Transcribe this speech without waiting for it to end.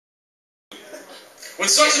What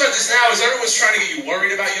sucks about this now is everyone's trying to get you worried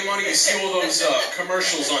about your money. You see all those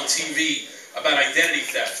commercials on TV about identity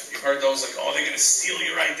theft. You've heard those, like, oh, they're going to steal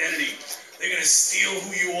your identity. They're going to steal who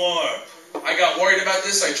you are. I got worried about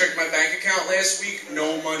this. I checked my bank account last week.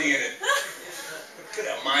 No money in it.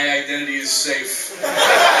 Yeah, my identity is safe.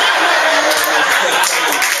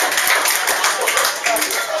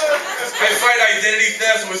 I fight identity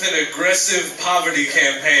theft with an aggressive poverty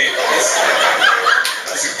campaign.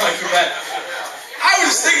 That's how I combat. I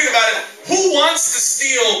was thinking about it. Who wants to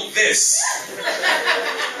steal this?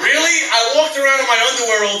 Really? I walked around in my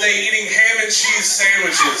underwear all day eating ham and cheese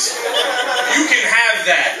sandwiches. You can have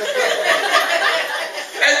that.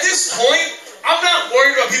 At this point, I'm not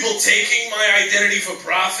worried about people taking my identity for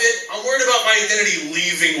profit. I'm worried about my identity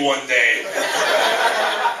leaving one day.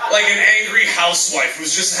 Like an angry housewife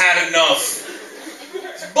who's just had enough.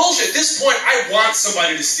 It's bullshit. At this point, I want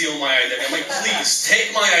somebody to steal my identity. I'm like, please,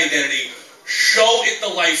 take my identity. Show it the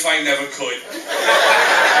life I never could.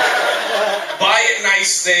 Buy it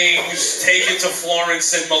nice things. Take it to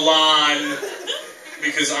Florence and Milan.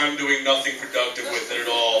 Because I'm doing nothing productive with it at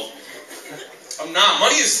all. I'm not.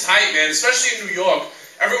 Money is tight, man. Especially in New York.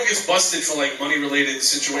 Everyone gets busted for, like, money-related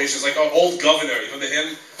situations. Like our old governor. You remember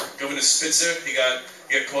him? Governor Spitzer? He got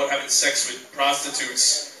caught having sex with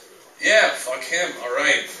prostitutes. Yeah, fuck him. All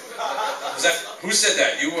right. Who said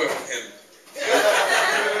that? You or him?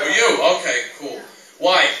 Or you? Okay, cool.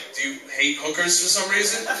 Why? Do you hate hookers for some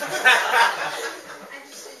reason?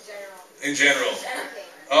 Just in general. In general?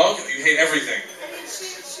 Oh, okay. You hate everything.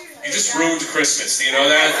 You just ruined Christmas. Do you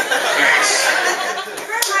know that? Thanks.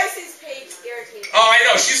 Her license page irritates me. Oh, I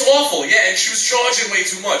know. She's awful. Yeah, and she was charging way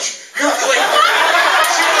too much. You're like,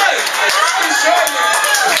 she was. She was charging.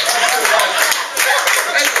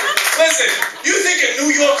 Listen, you think a New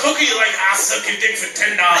York hooker, you're like, I'll suck your dick for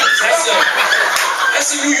 $10. That's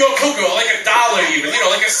a New York hooker, or like $1 even. You know,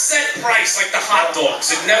 like a set price, like the hot dogs.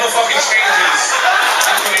 It never fucking changes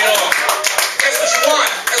in New York. That's what you want.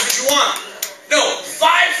 That's what you want. No,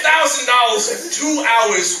 $5,000 for 2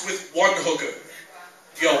 hours with one hooker.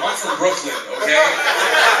 Yo, I'm from Brooklyn, okay?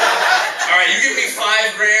 Alright, you give me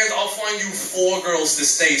 $5 grand, I'll find you 4 girls to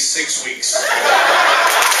stay 6 weeks.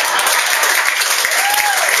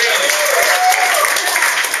 Really.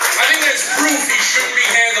 I think that's proof he shouldn't be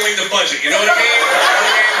handling the budget, you know what I mean?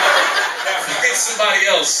 Find somebody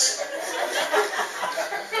else.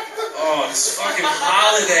 Oh, this fucking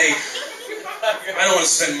holiday. I don't want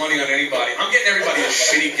to spend money on anybody. I'm getting everybody a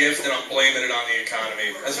shitty gift and I'm blaming it on the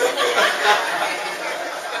economy. That's what I'm doing.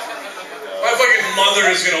 My fucking mother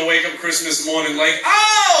is going to wake up Christmas morning like,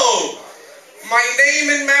 oh, my name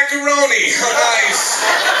in macaroni. Nice.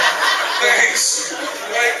 Thanks.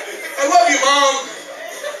 Like, I love you, Mom.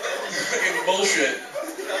 Fucking bullshit.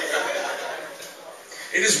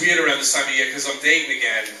 It is weird around this time of year because I'm dating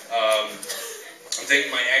again. I'm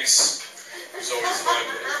dating my ex. Who's always fun.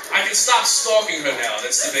 I can stop stalking her now.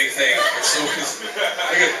 That's the big thing.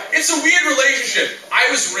 It's a weird relationship.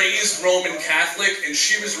 I was raised Roman Catholic and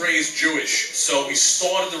she was raised Jewish. So we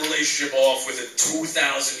started the relationship off with a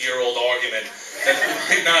 2,000-year-old argument that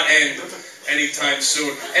might not end anytime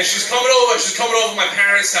soon. And she's coming over to my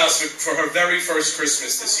parents' house for her very first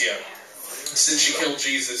Christmas this year. Since she killed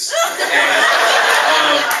Jesus.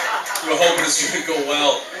 And we're hoping it's going to go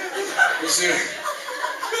well. We'll see.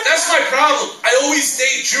 That's my problem. I always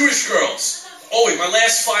date Jewish girls. Always. My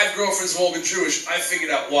last 5 girlfriends have all been Jewish. I figured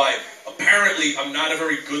out why. Apparently, I'm not a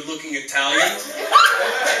very good-looking Italian.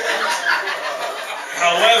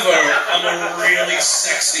 However, I'm a really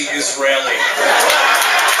sexy Israeli.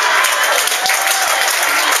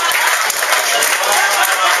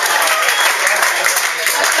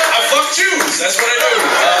 I fuck Jews. That's what I do.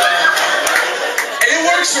 And it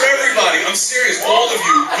works for everybody. I'm serious. All of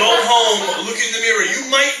you, go home, look in the mirror. You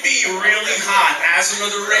might be really hot as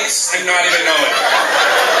another race and not even know it.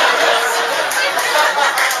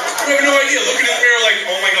 You have no idea. Looking in the mirror like,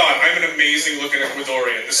 oh my god, I'm an amazing looking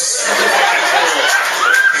Ecuadorian. This is so fucking cool.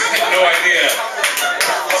 I had no idea.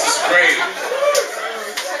 This is great.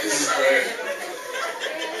 This is great.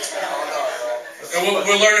 And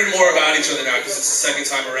we're learning more about each other now because it's the second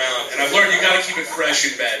time around. And I've learned you got to keep it fresh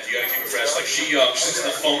in bed. You got to keep it fresh. Like she's into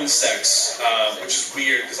the phone sex, which is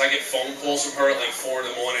weird because I get phone calls from her at like 4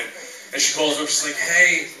 in the morning. And she calls me up, she's like,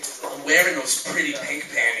 hey, I'm wearing those pretty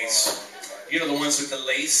pink panties. You know, the ones with the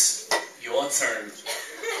lace? Your turn.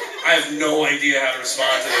 I have no idea how to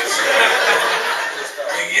respond to this.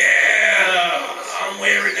 Like, yeah, I'm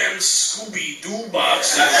wearing them Scooby-Doo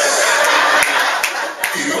boxes.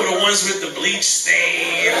 You know, the ones with the bleach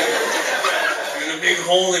stain and a big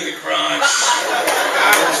hole in the crotch.